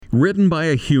Written by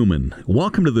a human.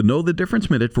 Welcome to the Know the Difference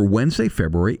Minute for Wednesday,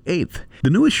 February 8th. The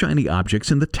newest shiny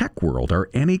objects in the tech world are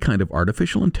any kind of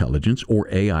artificial intelligence or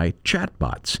AI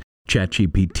chatbots.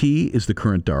 ChatGPT is the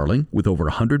current darling, with over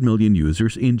 100 million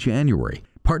users in January.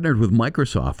 Partnered with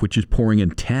Microsoft, which is pouring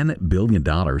in $10 billion,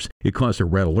 it caused a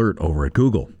red alert over at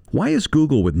Google. Why is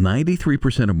Google, with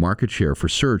 93% of market share for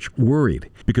search, worried?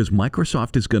 Because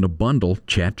Microsoft is going to bundle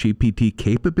ChatGPT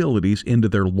capabilities into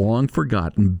their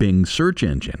long-forgotten Bing search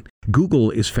engine. Google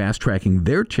is fast-tracking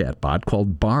their chatbot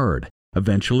called Bard.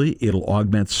 Eventually, it'll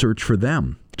augment search for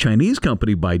them. Chinese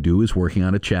company Baidu is working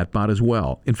on a chatbot as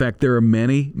well. In fact, there are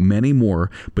many, many more,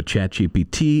 but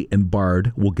ChatGPT and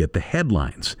Bard will get the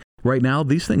headlines. Right now,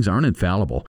 these things aren't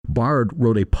infallible. Bard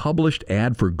wrote a published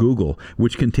ad for Google,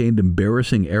 which contained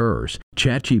embarrassing errors.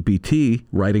 ChatGPT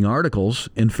writing articles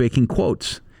and faking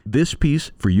quotes. This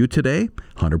piece for you today,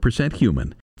 100%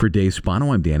 human. For Dave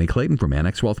Spano, I'm Danny Clayton from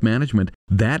Annex Wealth Management.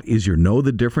 That is your Know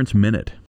the Difference Minute.